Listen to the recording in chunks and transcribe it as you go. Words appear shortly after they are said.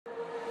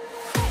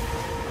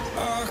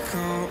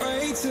can't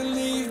wait to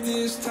leave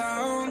this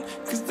town,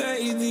 'cause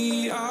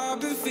lately I've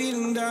been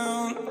feeling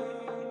down.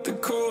 The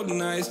cold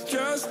nights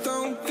just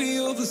don't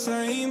feel the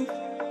same.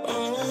 Oh,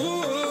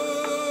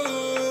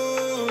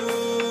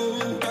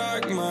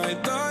 like my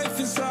life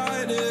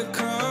inside a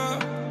car,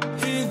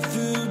 hit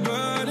the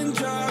button,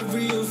 drive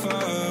real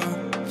far.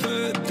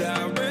 Put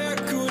that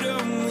record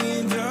on me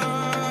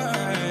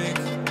like,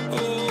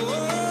 oh,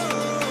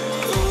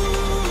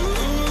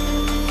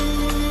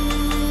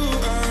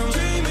 I'm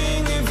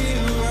dreaming of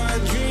you, I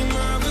dream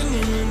of a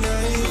new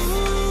day.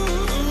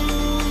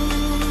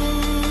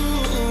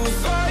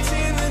 Fight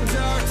in the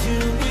dark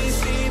till we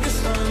see the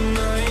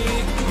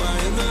sunlight.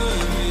 My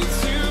love, it's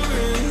you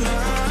and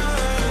I.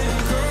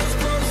 Cross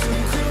close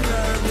and cool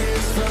like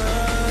this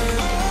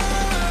fire.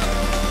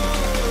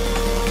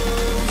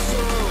 So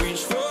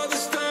reach for the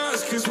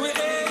stars, 'cause we're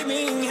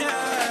aiming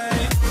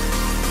high.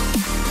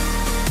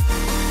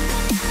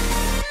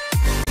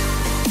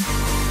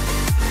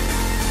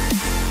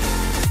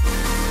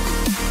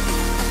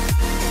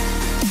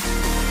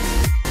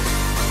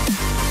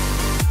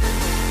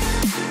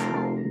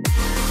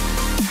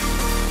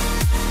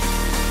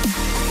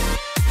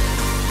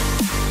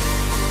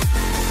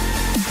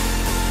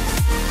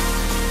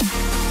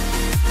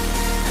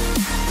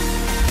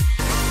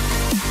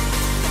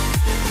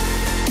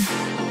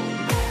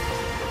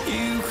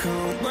 You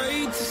can't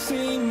wait to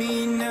see me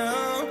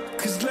now,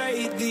 'cause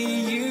lately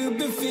you've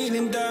been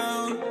feeling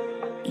down.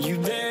 You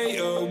lay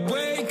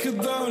awake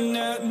alone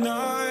at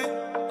night.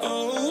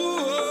 Oh,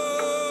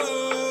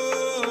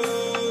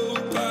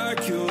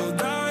 like your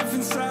life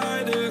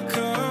inside a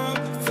car.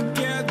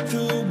 Forget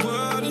the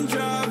world and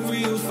drive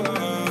real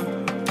far.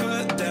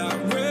 Put that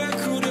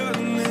record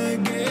on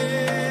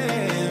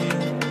again.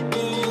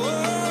 Oh,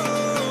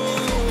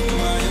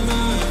 my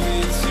love,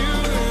 it's you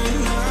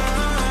and I.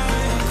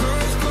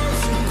 Cross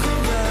close and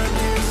cool like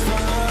this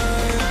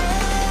fire.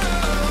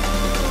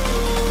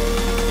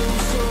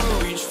 So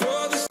reach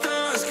for the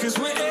stars, 'cause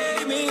we're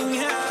aiming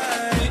high.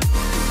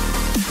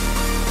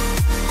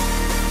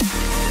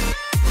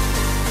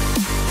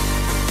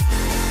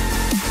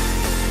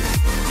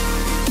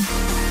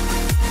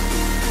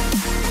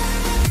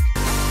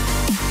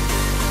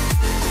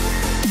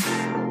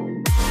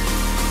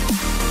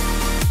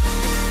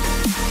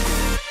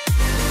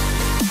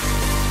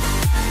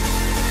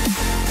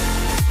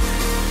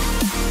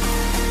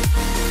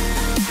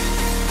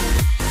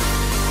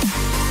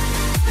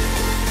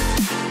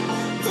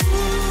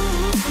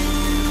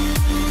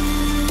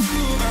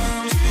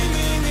 I'm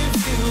dreaming of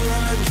you,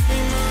 I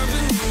dream of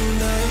a new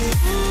night.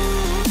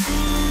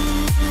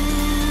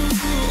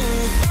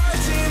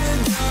 Fight in the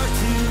dark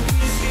till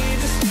we see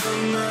the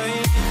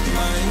sunlight.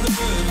 My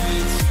love,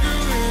 it's you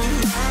and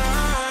I.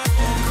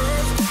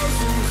 Cross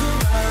close and cool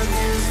like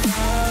this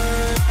fire.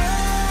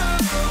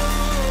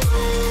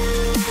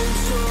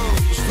 So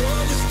reach for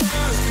the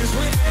stars, 'cause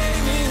we're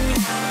aiming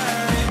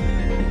high.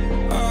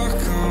 I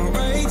can't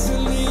wait to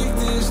leave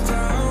this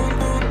town.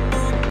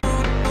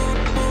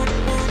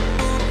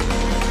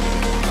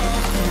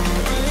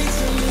 Wait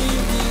to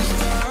leave this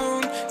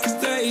town, 'cause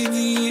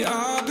lately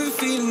I've been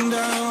feeling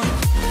down.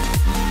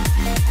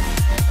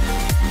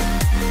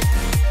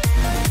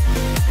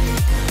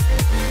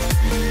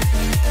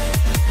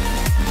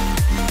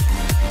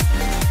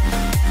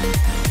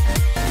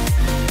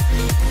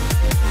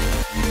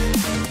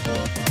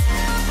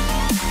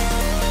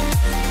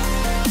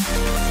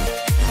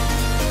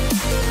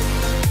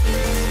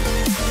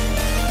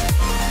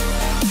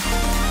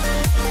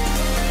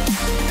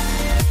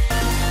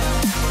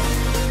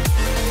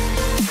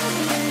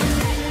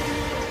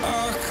 I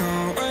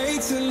can't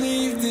wait to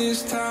leave this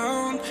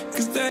town,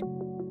 'cause they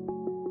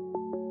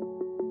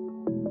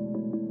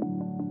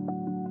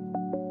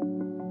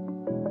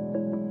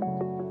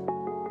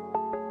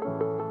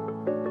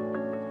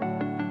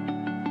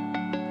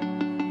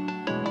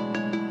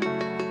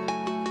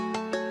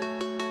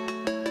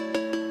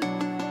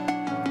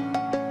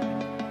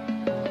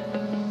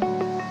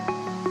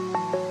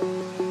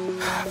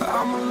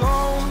I'm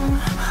alone,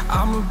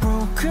 I'm a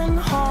broken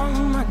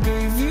home. I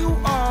gave you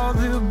all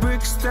the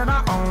bricks that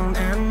I own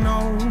and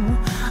know.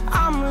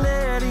 I'm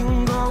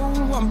letting go,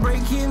 I'm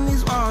breaking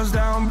these walls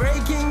down,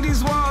 breaking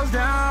these walls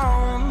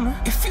down.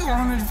 If you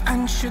want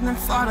adventure, then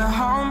fly to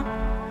home.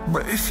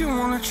 But if you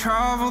wanna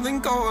travel, then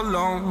go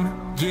alone.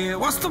 Yeah,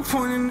 what's the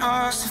point in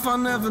us if I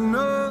never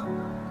know?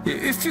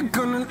 Yeah, if you're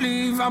gonna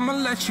leave, I'ma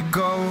let you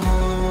go.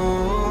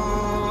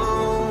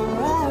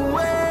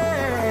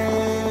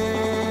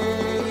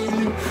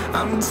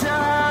 I'm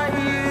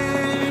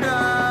tired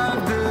of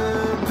the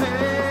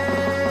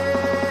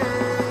pain.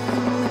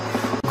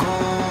 Go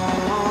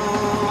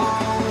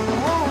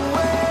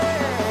away.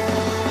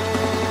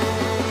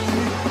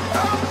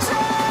 I'm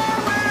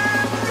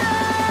tired of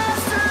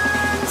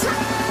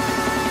yesterday.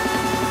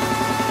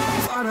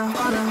 Harder,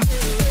 harder.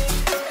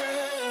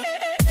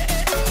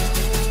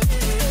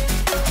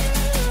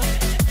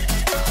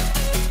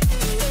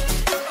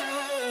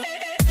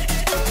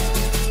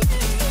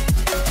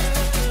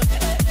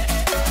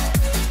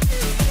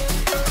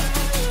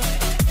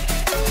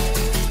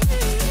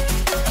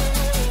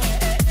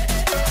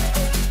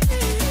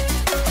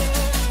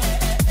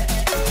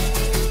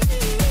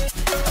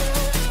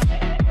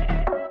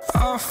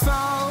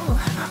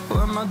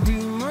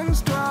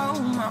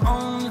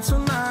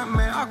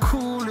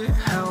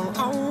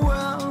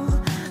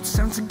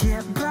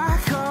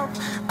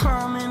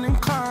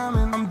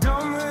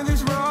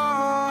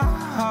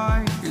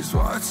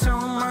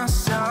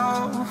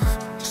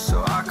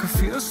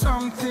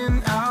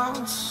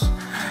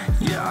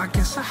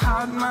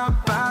 had my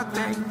bad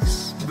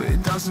days, but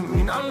it doesn't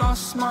mean I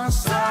lost my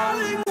style.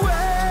 Darling,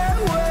 where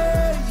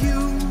were you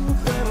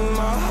when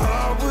my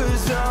heart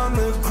was on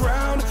the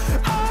ground?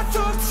 I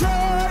thought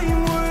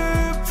time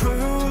would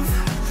prove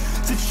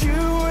that you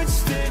would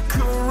stick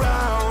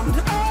around.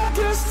 I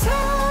guess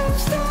time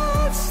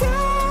stood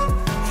still,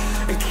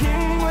 a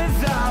king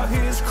without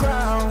his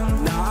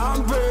crown. Now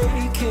I'm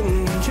breaking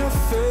and you're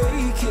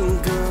faking,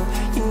 girl.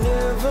 You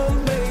never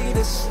made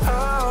a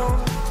sound.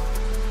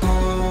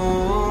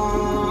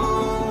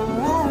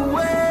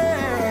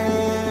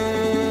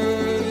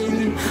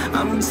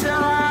 I'm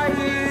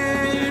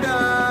tired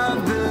of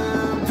the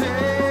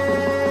pain.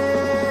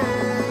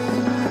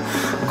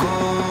 Go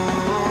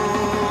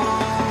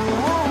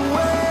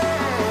away.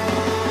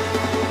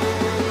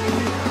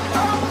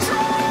 I'm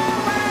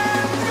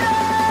dreaming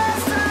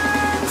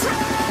yesterday.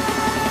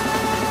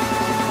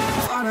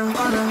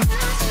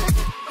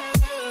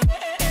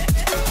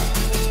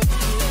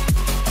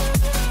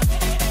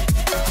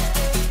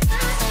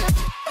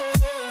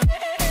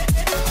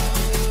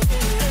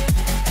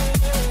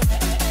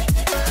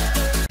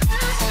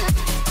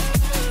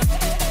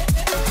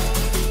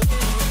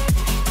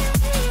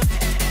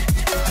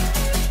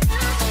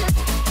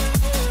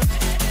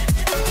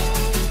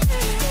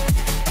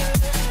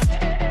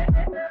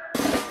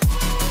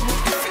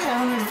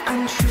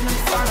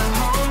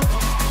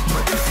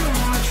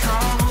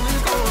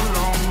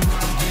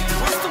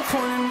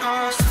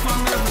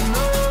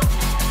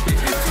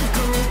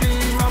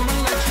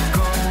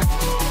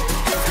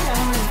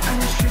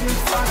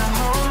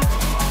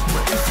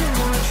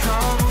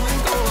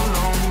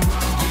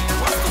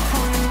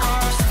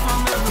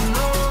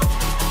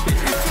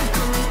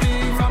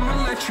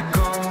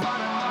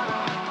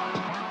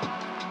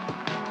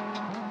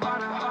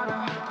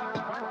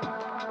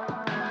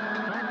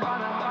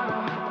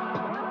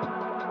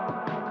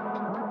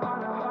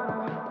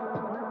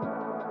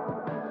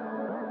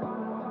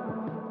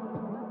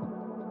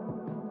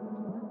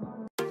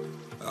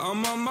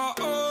 I'm on my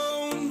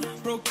own,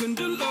 broken and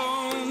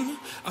alone.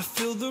 I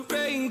feel the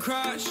rain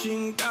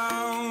crashing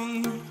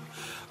down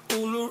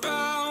all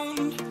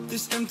around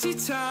this empty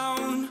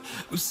town.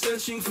 I'm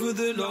searching for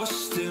the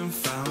lost and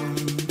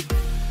found,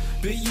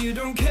 but you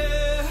don't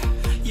care,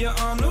 you're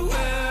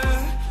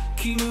unaware.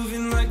 Keep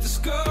moving like the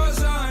scars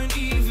aren't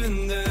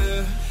even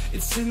there.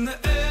 It's in the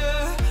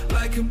air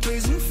like a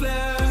blazing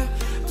flare.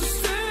 Just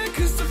stare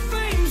 'cause the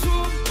flames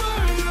will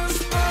burn us.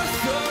 I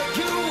thought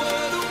you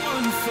were the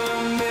one for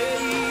me.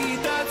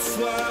 That's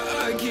why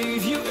I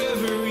gave you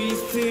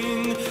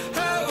everything.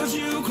 Held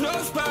you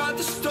close by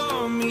the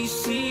stormy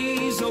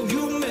seas. Oh,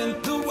 you meant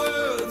the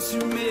world to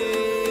me.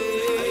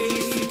 I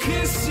used to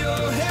kiss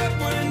your head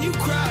when you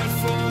cried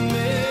for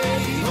me.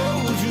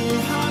 Hold your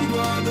hand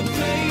while the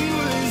pain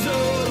was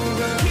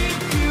over. Keep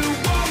you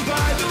warm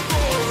by the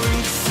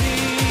roaring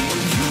sea.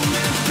 You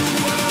meant the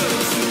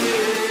world to me.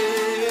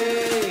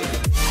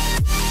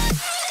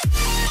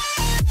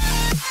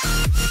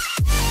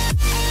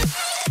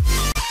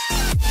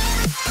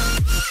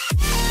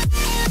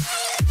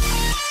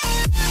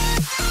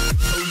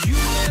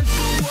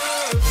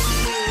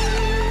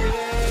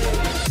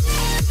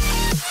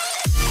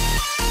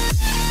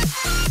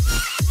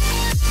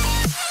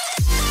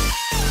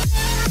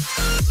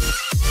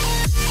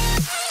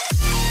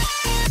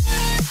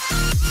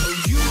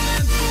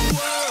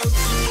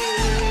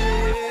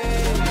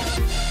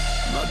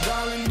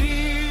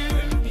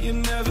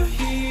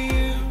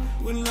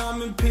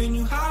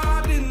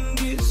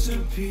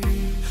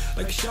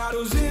 Like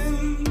shadows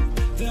in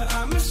the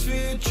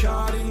atmosphere,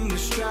 charting the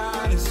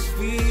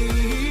stratosphere.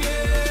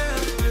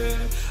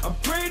 Yeah. I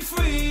prayed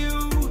for you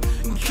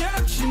and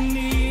kept you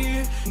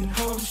near, in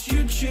hopes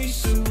you'd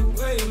chase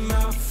away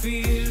my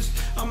fears.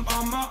 I'm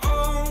on my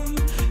own,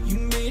 you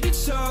made it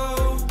so,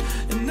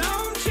 and now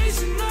I'm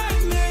chasing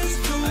nightmares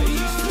too. I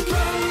used to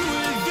run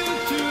with you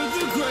through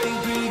the great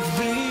big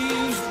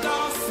leaves,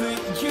 laugh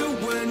at you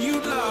when you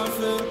laugh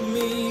at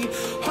me.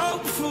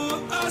 Hope for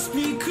us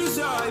because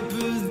I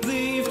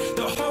believe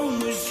the home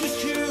was just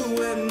you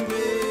and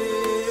me.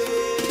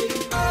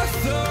 I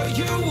thought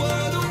you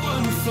were the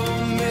one for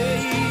me.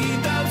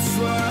 That's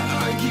why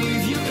I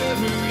gave you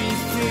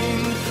everything.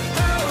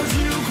 Held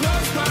you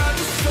close by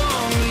the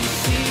stormy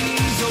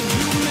seas. Oh,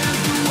 you meant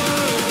the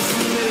world to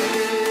me.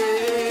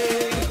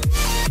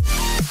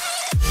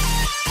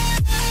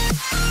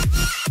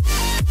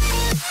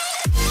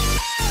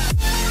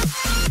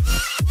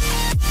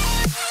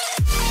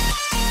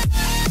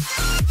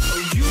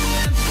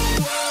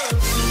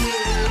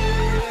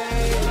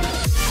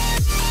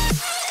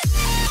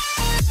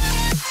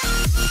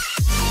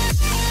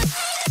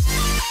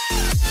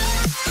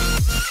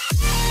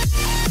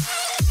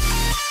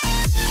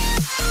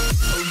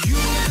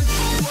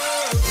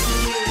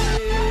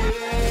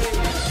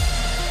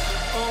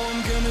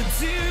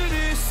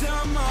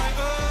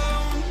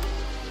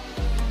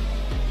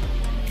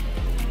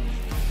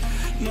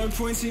 No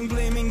point in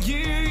blaming you,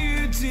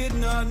 you did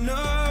not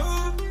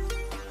know.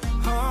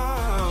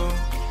 Oh,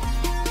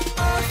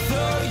 I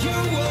thought you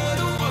were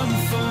the one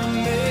for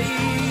me.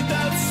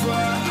 That's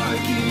why I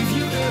gave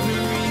you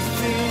everything.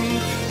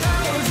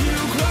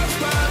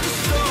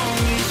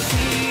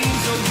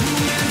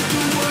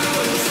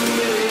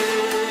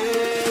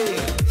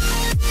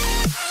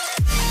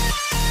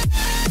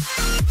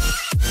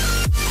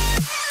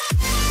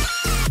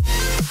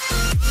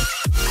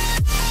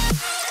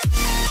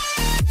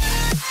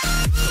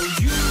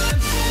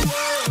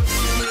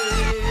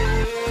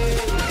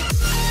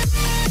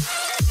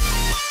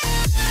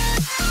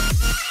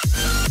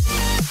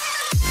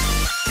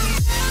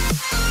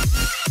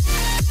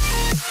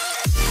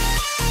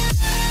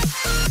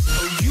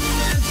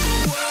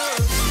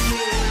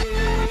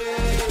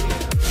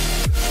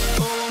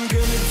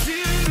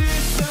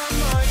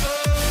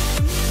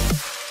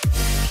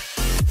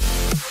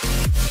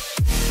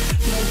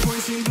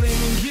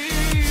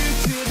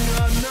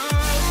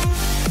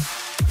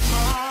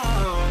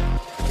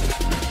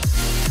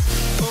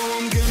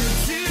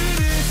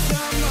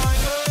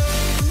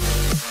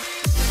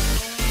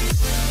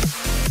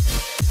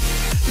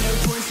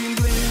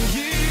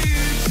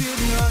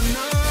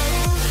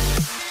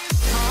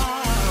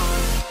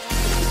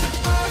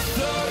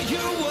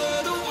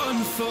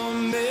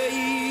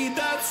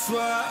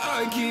 swear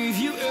I gave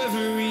you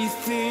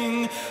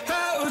everything.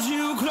 Held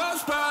you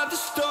close by the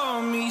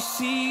stormy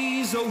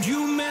seas. Oh,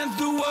 you meant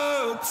the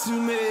world to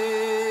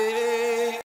me.